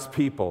God's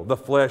people. The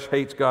flesh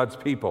hates God's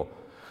people.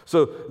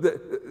 So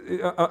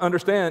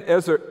understand,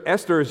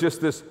 Esther is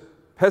just this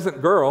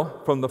peasant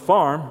girl from the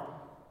farm,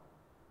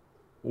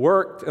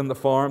 worked in the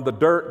farm, the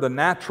dirt, the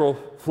natural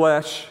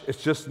flesh,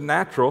 it's just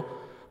natural,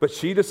 but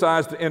she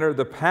decides to enter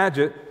the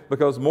pageant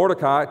because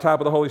Mordecai,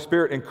 type of the Holy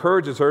Spirit,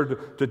 encourages her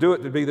to do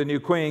it, to be the new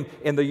queen.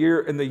 In the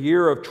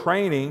year of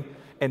training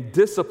and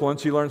discipline,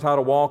 she learns how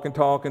to walk and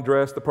talk and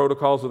dress, the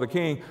protocols of the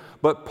king.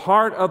 But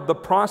part of the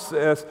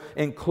process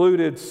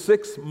included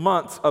 6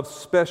 months of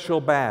special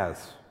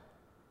baths.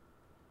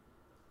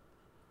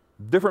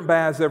 Different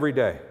baths every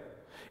day.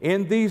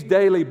 In these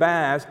daily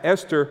baths,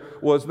 Esther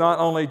was not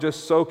only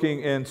just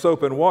soaking in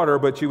soap and water,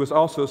 but she was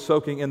also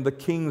soaking in the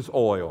king's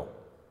oil.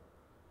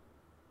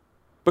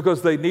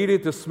 Because they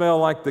needed to smell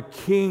like the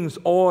king's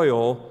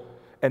oil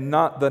and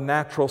not the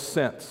natural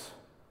scents.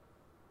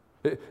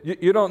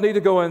 You don't need to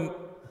go in,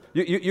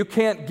 you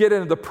can't get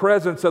into the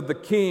presence of the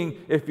king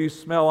if you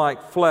smell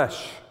like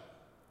flesh.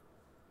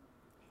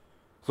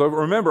 So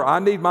remember, I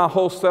need my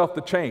whole self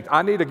to change.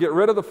 I need to get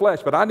rid of the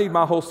flesh, but I need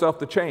my whole self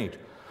to change.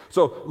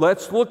 So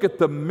let's look at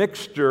the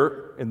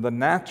mixture in the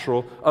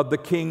natural of the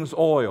king's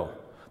oil.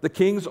 The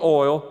king's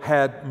oil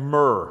had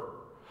myrrh.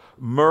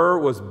 Myrrh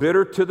was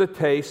bitter to the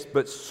taste,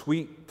 but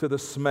sweet to the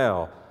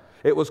smell.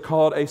 It was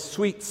called a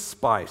sweet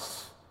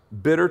spice.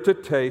 Bitter to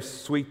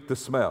taste, sweet to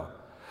smell.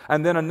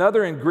 And then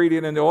another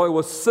ingredient in the oil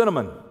was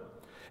cinnamon.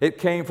 It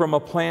came from a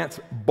plant's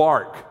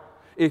bark.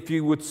 If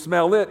you would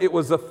smell it, it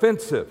was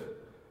offensive.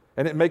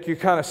 And it make you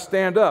kind of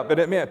stand up. And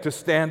it meant to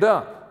stand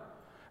up.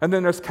 And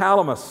then there's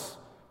calamus.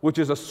 which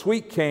is a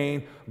sweet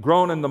cane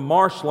grown in the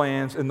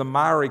marshlands in the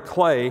miry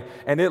clay,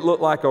 and it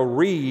looked like a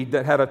reed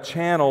that had a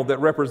channel that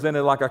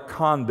represented like a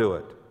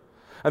conduit.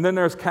 And then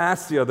there's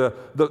cassia,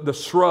 the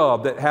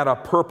shrub that had a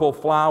purple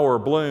flower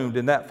bloomed,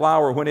 and that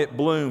flower, when it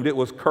bloomed, it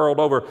was curled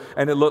over,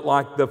 and it looked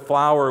like the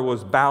flower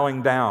was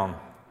bowing down.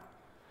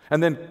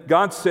 And then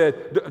God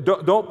said,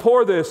 don't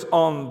pour this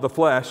on the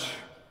flesh.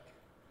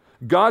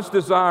 God's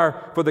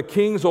desire for the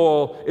king's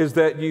oil is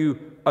that you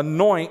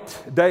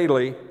anoint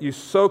daily, you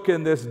soak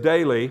in this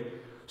daily,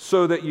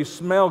 so that you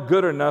smell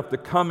good enough to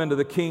come into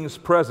the king's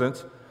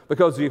presence,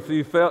 because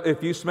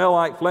if you smell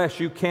like flesh,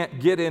 you can't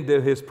get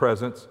into his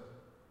presence.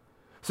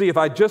 See, if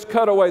I just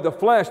cut away the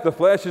flesh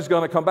is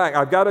going to come back.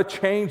 I've got to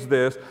change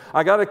this.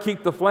 I've got to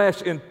keep the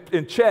flesh in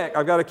check.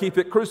 I've got to keep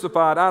it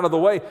crucified out of the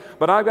way,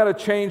 but I've got to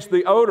change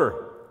the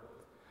odor.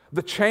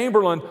 The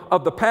chamberlain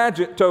of the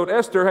pageant told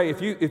Esther, hey,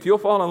 if you'll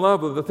fall in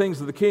love with the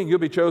things of the king, you'll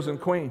be chosen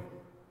queen.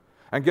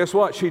 And guess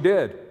what? She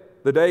did.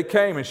 The day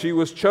came and she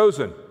was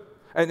chosen.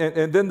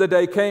 And then the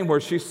day came where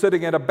she's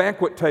sitting at a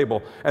banquet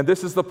table, and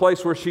this is the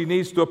place where she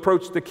needs to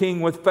approach the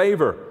king with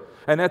favor.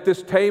 And at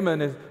this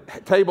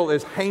table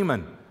is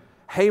Haman.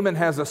 Haman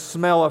has a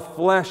smell of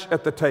flesh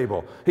at the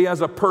table. He has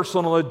a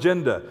personal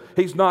agenda.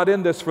 He's not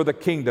in this for the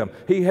kingdom.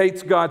 He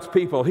hates God's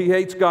people. He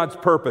hates God's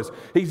purpose.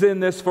 He's in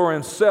this for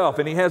himself,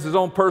 and he has his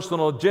own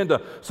personal agenda.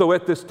 So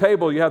at this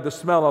table, you have the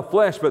smell of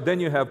flesh, but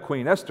then you have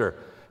Queen Esther,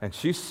 and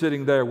she's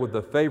sitting there with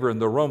the favor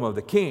and the aroma of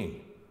the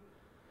king.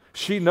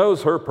 She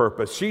knows her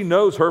purpose. She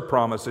knows her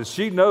promises.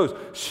 She knows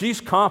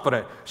she's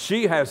confident.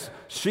 She has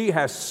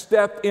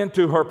stepped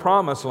into her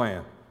promised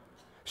land.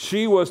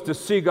 She was to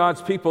see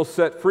God's people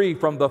set free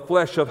from the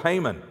flesh of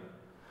Haman.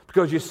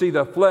 Because you see,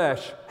 the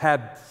flesh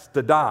had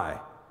to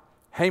die.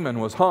 Haman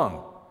was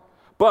hung.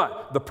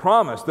 But the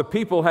promise, the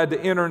people had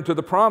to enter into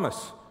the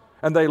promise.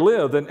 And they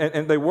lived,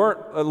 and they weren't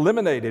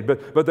eliminated,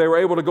 but they were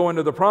able to go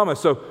into the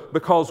promise. So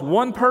because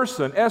one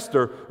person,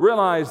 Esther,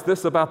 realized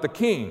this about the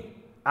king,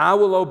 I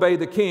will obey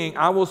the king.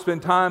 I will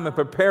spend time in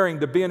preparing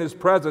to be in his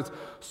presence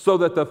so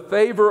that the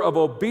favor of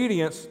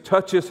obedience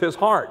touches his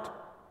heart.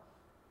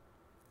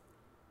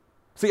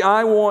 See,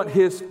 I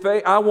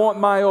want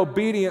my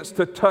obedience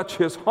to touch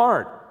his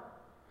heart.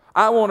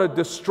 I want to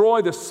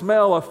destroy the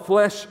smell of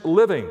flesh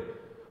living.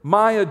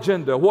 My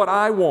agenda, what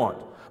I want.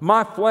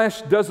 My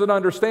flesh doesn't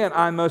understand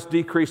I must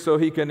decrease so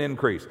he can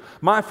increase.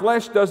 My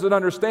flesh doesn't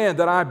understand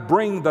that I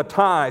bring the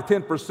tithe,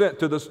 10%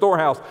 to the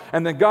storehouse,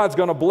 and then God's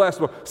going to bless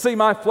me. See,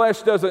 my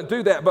flesh doesn't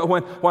do that, but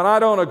when I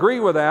don't agree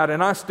with that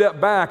and I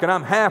step back and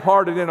I'm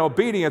half-hearted in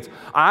obedience,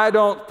 I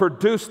don't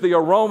produce the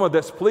aroma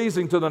that's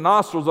pleasing to the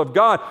nostrils of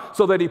God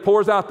so that he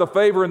pours out the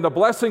favor and the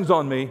blessings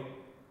on me.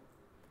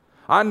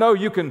 I know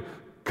you can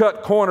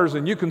cut corners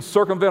and you can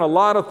circumvent a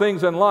lot of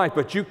things in life,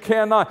 but you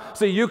cannot.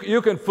 See,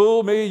 you can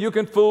fool me, you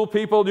can fool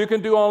people, you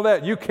can do all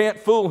that. You can't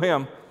fool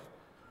him.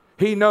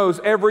 He knows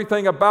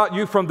everything about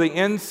you from the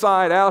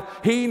inside out.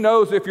 He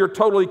knows if you're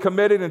totally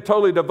committed and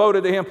totally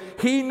devoted to him.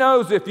 He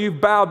knows if you've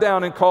bowed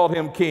down and called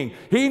him king.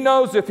 He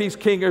knows if he's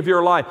king of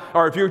your life,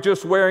 or if you're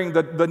just wearing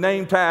the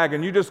name tag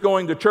and you're just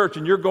going to church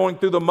and you're going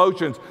through the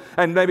motions,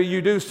 and maybe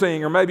you do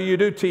sing, or maybe you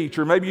do teach,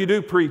 or maybe you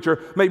do preach, or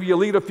maybe you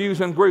lead a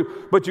fusion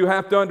group. But you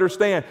have to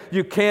understand,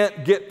 you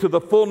can't get to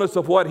the fullness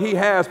of what he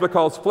has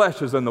because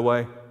flesh is in the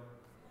way.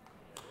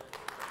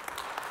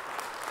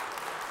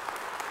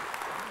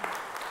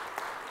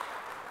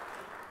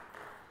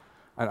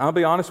 And I'll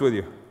be honest with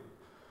you,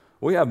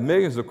 we have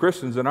millions of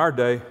Christians in our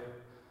day,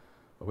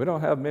 but we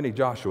don't have many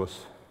Joshuas.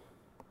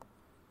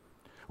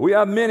 We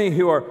have many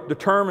who are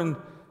determined,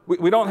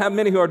 we don't have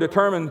many who are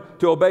determined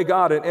to obey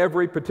God in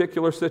every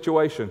particular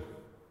situation.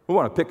 We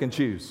want to pick and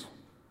choose.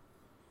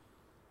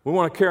 We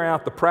want to carry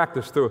out the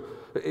practice through.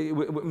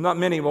 Not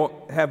many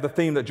won't have the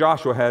theme that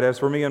Joshua had, as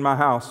for me and my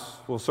house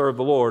will serve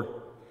the Lord.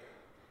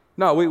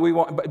 No, we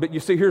want, but you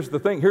see, here's the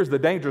thing, here's the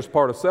dangerous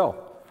part of self.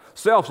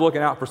 Self's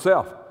looking out for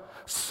self.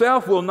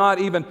 Self will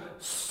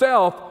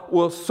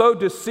so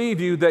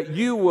deceive you that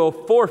you will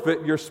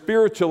forfeit your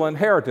spiritual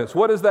inheritance.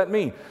 What does that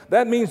mean?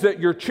 That means that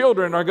your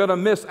children are going to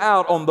miss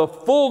out on the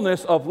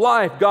fullness of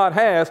life God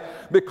has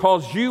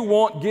because you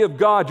won't give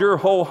God your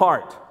whole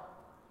heart.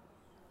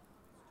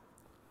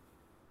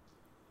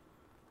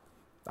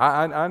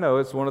 I know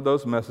it's one of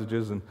those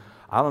messages, and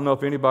I don't know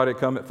if anybody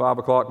come at 5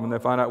 o'clock when they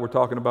find out we're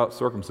talking about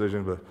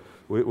circumcision, but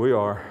we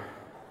are.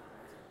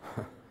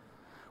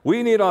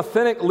 We need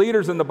authentic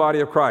leaders in the body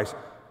of Christ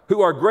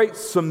who are great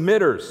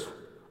submitters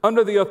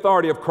under the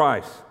authority of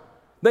Christ.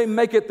 They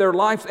make it their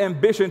life's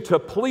ambition to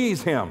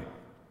please him,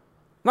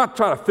 not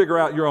try to figure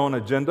out your own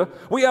agenda.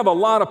 We have a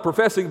lot of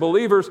professing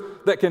believers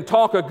that can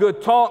talk a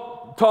good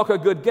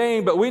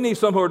game, but we need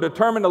some who are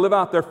determined to live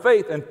out their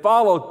faith and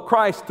follow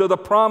Christ to the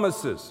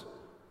promises.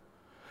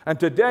 And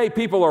today,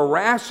 people are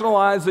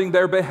rationalizing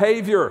their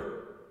behavior.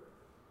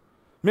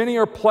 Many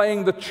are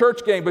playing the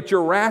church game, but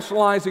you're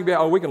rationalizing,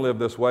 oh, we can live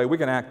this way, we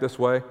can act this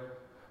way.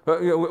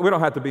 We don't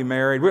have to be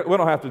married, we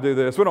don't have to do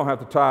this, we don't have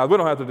to tithe, we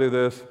don't have to do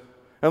this.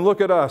 And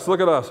look at us, look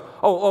at us.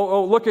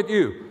 Oh, look at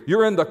you.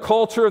 You're in the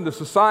culture and the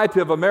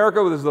society of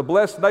America, which is the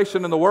blessed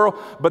nation in the world,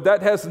 but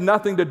that has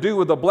nothing to do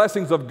with the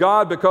blessings of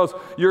God, because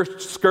you're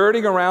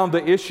skirting around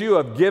the issue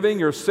of giving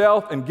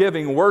yourself and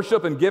giving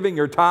worship and giving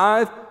your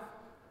tithe,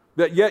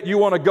 that yet you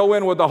want to go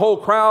in with the whole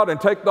crowd and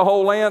take the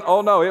whole land.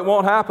 Oh no, it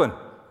won't happen.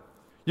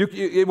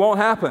 It won't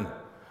happen.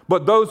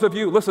 But those of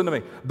you, listen to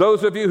me,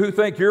 those of you who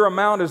think your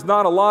amount is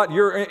not a lot,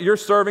 your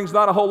serving's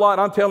not a whole lot,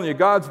 I'm telling you,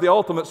 God's the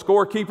ultimate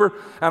scorekeeper.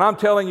 And I'm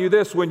telling you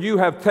this, when you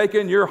have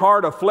taken your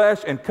heart of flesh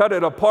and cut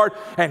it apart,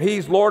 and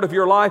He's Lord of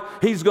your life,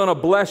 He's going to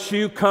bless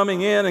you coming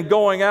in and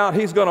going out.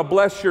 He's going to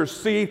bless your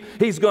seed.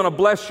 He's going to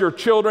bless your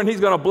children. He's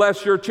going to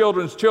bless your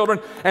children's children.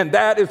 And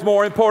that is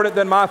more important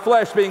than my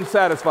flesh being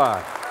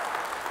satisfied.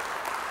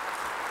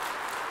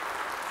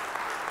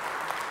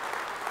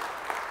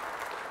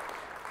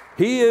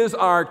 He is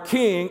our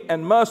King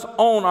and must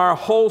own our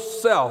whole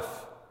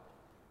self.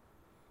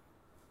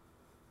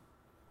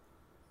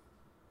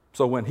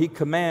 So when He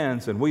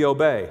commands and we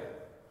obey,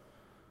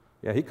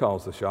 yeah, He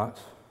calls the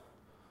shots. So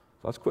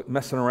let's quit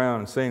messing around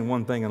and saying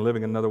one thing and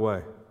living another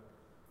way.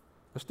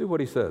 Let's do what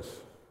He says.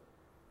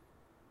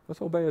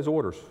 Let's obey His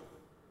orders.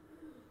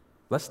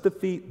 Let's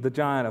defeat the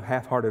giant of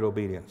half-hearted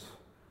obedience.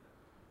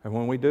 And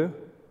when we do,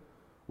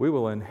 we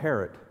will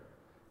inherit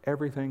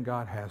everything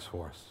God has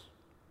for us.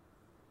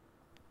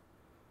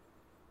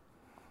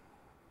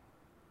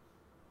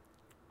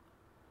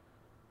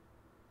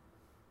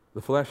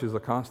 The flesh is a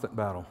constant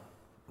battle,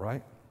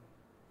 right?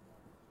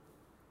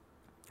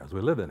 As we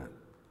live in it.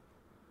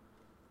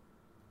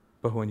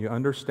 But when you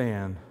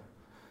understand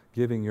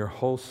giving your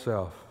whole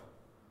self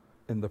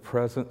in the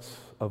presence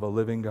of a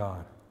living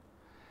God,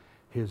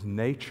 His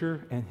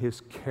nature and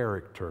His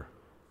character,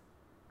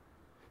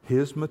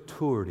 His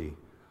maturity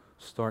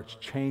starts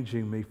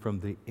changing me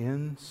from the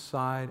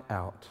inside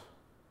out.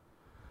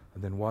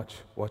 And then watch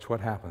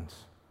what happens.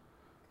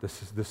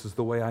 This is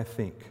the way I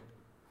think.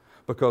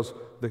 Because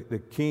the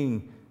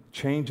King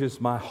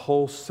changes my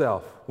whole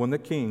self. When the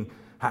King,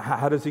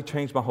 how does He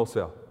change my whole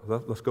self?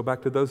 Let's go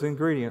back to those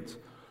ingredients.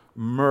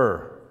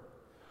 Myrrh.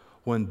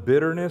 When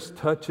bitterness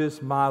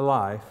touches my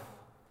life,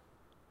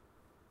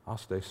 I'll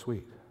stay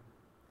sweet.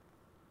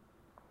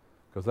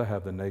 Because I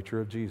have the nature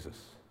of Jesus.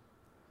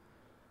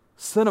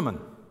 Cinnamon.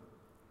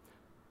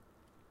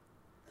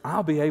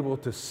 I'll be able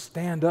to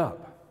stand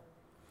up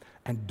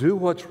and do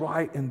what's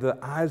right in the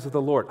eyes of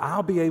the Lord.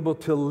 I'll be able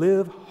to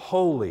live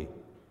holy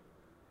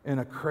in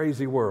a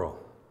crazy world.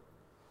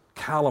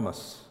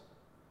 Calamus.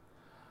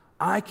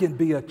 I can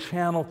be a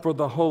channel for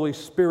the Holy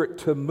Spirit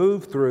to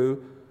move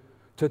through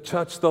to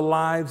touch the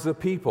lives of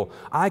people.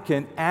 I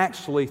can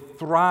actually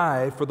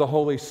thrive for the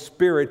Holy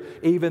Spirit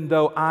even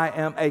though I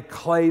am a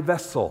clay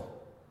vessel.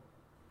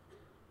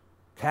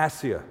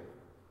 Cassia.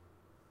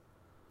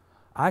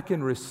 I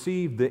can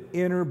receive the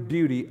inner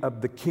beauty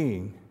of the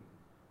King,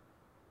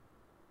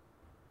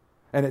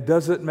 and it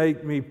doesn't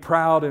make me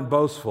proud and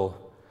boastful.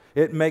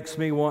 It makes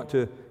me want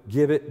to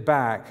give it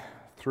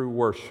back through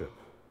worship.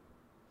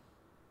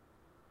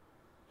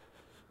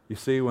 You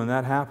see, when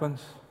that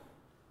happens,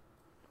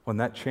 when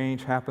that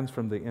change happens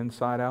from the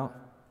inside out,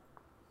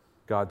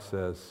 God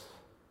says,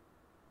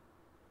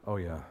 oh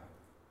yeah,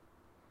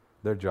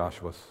 they're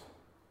Joshua's.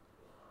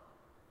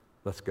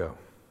 Let's go.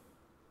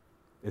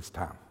 It's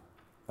time.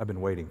 I've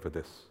been waiting for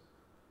this.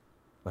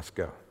 Let's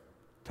go.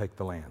 Take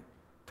the land.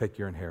 Take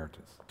your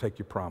inheritance. Take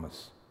your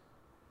promise.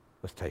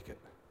 Let's take it.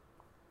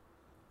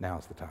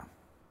 Now's the time.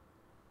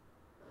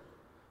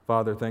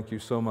 Father, thank you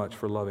so much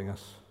for loving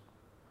us.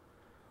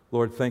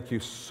 Lord, thank you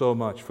so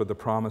much for the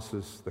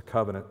promises, the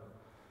covenant,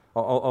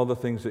 all the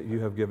things that you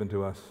have given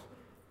to us.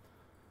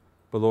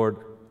 But Lord,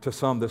 to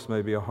some this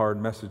may be a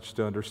hard message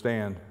to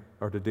understand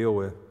or to deal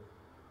with.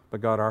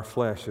 But God, our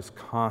flesh is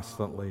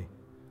constantly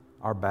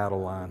our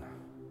battle line.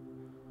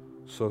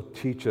 So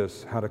teach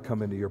us how to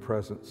come into your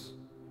presence.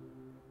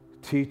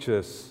 Teach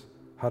us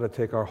how to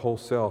take our whole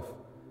self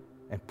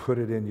and put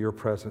it in your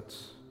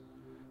presence.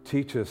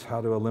 Teach us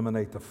how to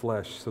eliminate the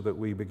flesh so that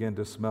we begin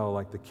to smell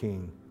like the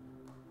King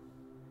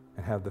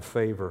and have the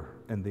favor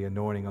and the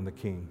anointing on the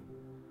King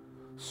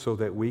so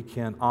that we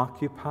can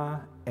occupy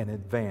and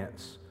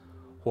advance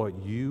what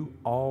you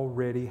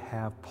already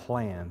have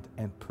planned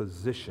and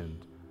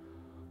positioned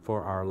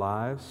for our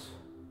lives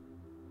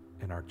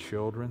and our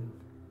children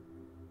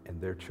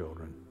and their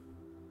children.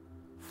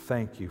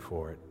 Thank you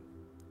for it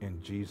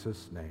in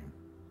Jesus' name.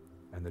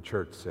 And the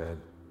church said,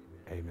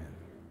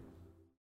 amen.